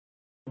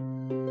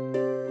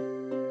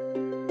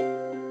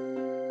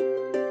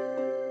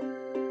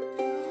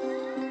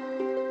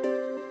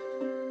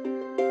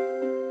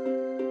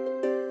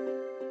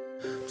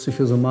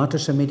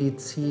Psychosomatische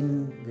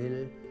Medizin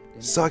will...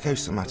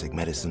 Psychosomatic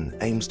medicine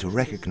aims to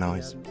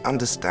recognize,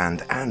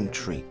 understand and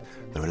treat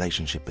the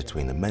relationship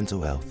between the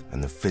mental health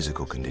and the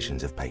physical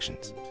conditions of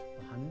patients.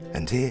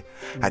 And here,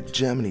 at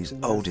Germany's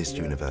oldest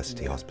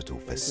university hospital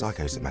for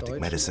psychosomatic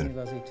medicine,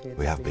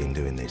 we have been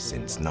doing this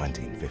since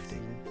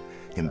 1950,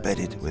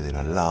 embedded within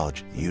a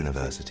large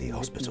university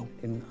hospital.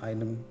 In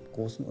einem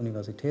großen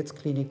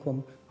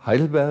Universitätsklinikum.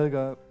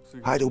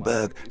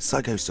 Heidelberg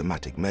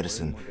Psychosomatic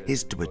Medicine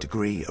is to a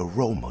degree a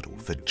role model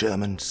for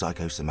German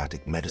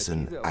psychosomatic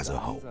medicine as a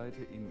whole.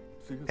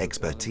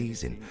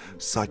 Expertise in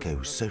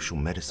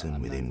psychosocial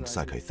medicine within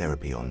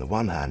psychotherapy on the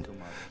one hand,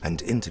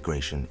 and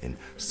integration in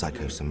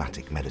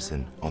psychosomatic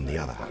medicine on the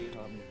other hand.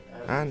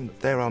 And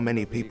there are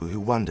many people who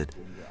wondered,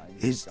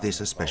 is this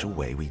a special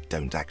way we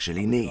don't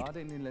actually need?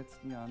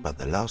 But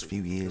the last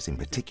few years in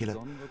particular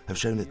have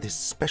shown that this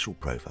special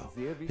profile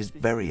is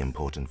very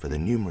important for the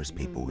numerous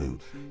people who,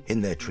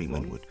 in their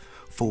treatment, would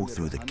fall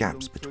through the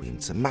gaps between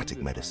somatic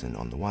medicine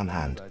on the one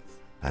hand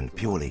and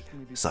purely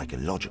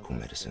psychological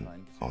medicine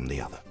on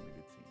the other.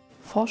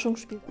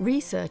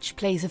 Research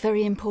plays a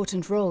very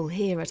important role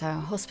here at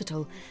our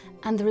hospital,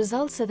 and the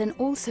results are then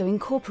also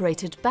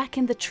incorporated back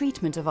in the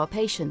treatment of our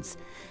patients.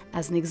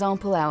 As an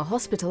example, our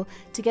hospital,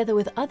 together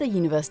with other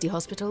university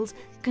hospitals,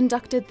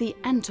 conducted the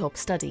ANTOP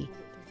study.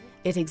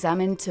 It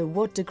examined to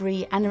what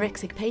degree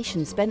anorexic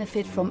patients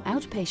benefit from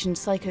outpatient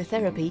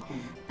psychotherapy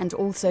and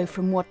also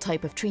from what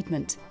type of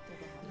treatment.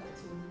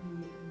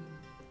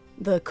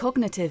 The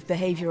cognitive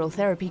behavioral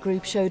therapy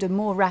group showed a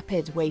more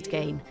rapid weight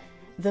gain.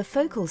 The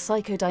focal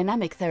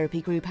psychodynamic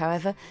therapy group,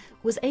 however,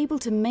 was able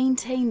to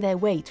maintain their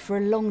weight for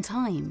a long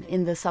time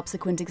in the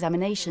subsequent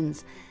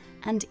examinations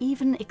and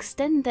even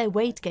extend their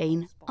weight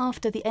gain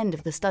after the end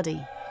of the study.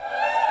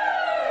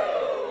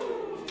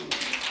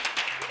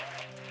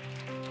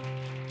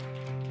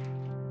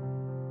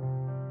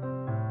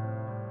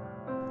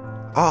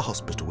 Our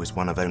hospital is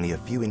one of only a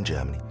few in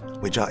Germany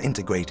which are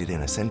integrated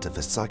in a centre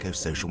for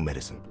psychosocial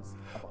medicine,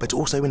 but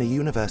also in a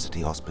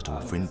university hospital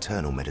for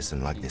internal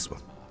medicine like this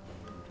one.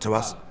 To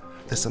us,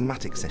 the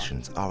somatic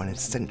sessions are an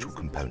essential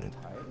component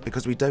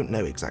because we don't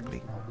know exactly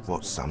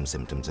what some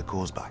symptoms are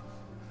caused by.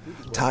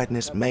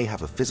 Tiredness may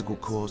have a physical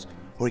cause,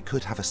 or it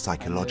could have a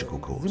psychological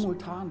cause.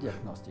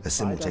 A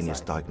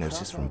simultaneous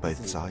diagnosis from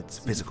both sides,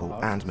 physical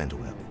and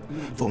mental health,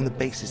 form the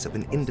basis of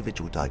an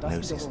individual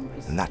diagnosis,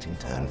 and that in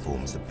turn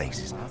forms the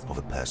basis of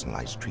a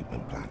personalised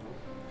treatment plan,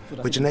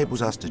 which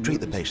enables us to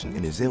treat the patient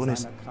in his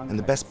illness in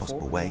the best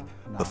possible way,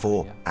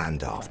 before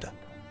and after.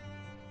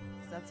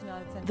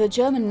 The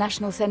German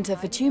National Centre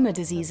for Tumour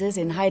Diseases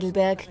in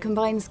Heidelberg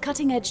combines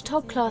cutting-edge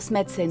top-class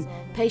medicine,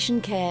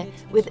 patient care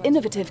with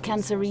innovative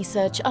cancer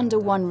research under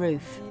one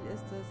roof.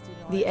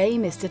 The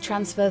aim is to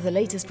transfer the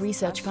latest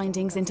research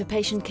findings into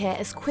patient care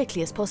as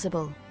quickly as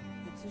possible.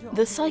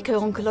 The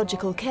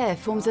psycho-oncological care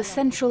forms a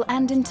central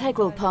and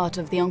integral part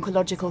of the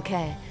oncological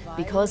care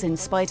because, in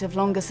spite of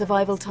longer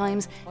survival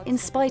times, in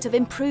spite of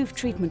improved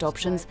treatment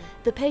options,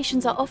 the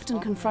patients are often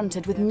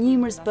confronted with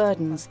numerous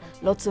burdens,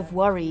 lots of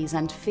worries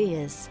and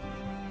fears.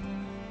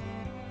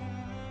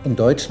 In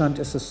Deutschland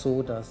ist es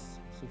so, dass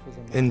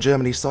In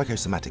Germany,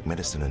 psychosomatic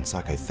medicine and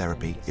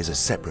psychotherapy is a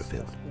separate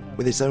field,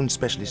 with its own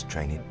specialist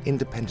training,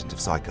 independent of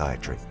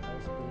psychiatry.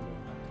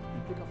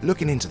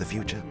 Looking into the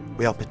future,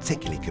 we are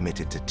particularly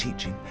committed to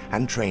teaching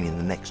and training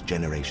the next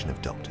generation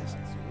of doctors.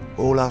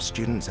 All our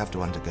students have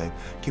to undergo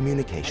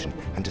communication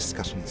and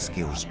discussion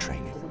skills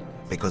training,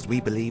 because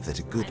we believe that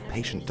a good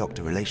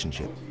patient-doctor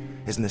relationship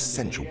is an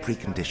essential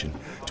precondition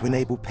to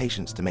enable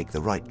patients to make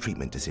the right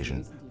treatment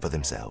decision for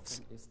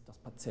themselves.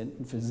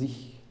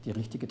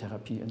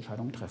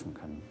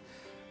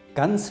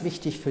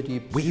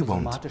 We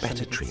want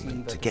better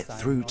treatment to get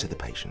through to the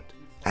patient,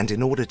 and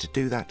in order to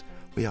do that,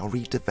 we are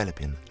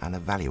redeveloping and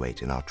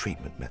evaluating our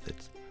treatment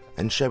methods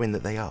and showing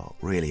that they are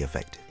really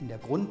effective. In der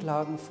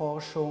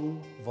Grundlagenforschung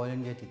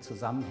wollen wir die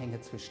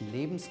Zusammenhänge zwischen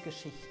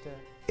Lebensgeschichte.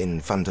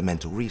 In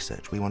fundamental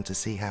research, we want to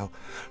see how,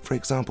 for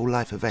example,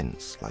 life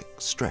events like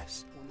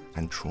stress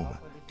and trauma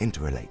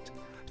interrelate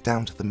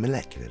down to the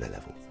molecular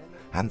level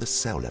and the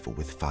cell level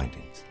with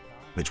findings,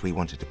 which we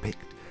want to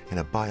depict in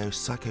a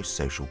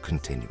biopsychosocial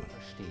continuum.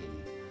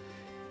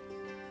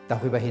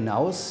 Darüber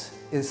hinaus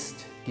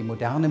ist die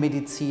moderne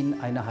Medizin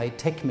eine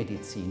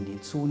Hightech-Medizin,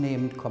 die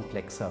zunehmend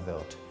komplexer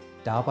wird.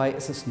 Dabei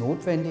ist es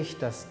notwendig,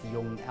 dass die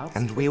jungen Ärzte...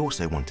 And we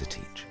also want to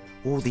teach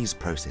all these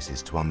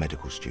processes to our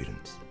medical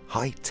students.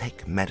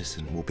 High-tech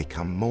medicine will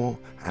become more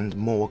and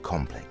more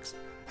complex,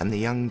 and the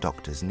young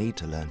doctors need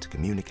to learn to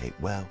communicate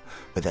well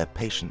with their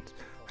patients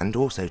and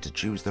also to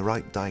choose the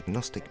right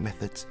diagnostic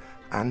methods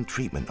and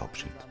treatment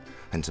options,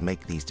 and to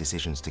make these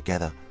decisions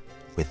together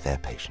with their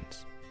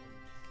patients.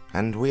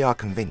 And we are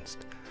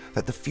convinced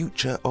that the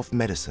future of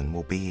medicine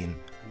will be in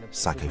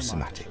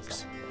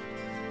psychosomatics.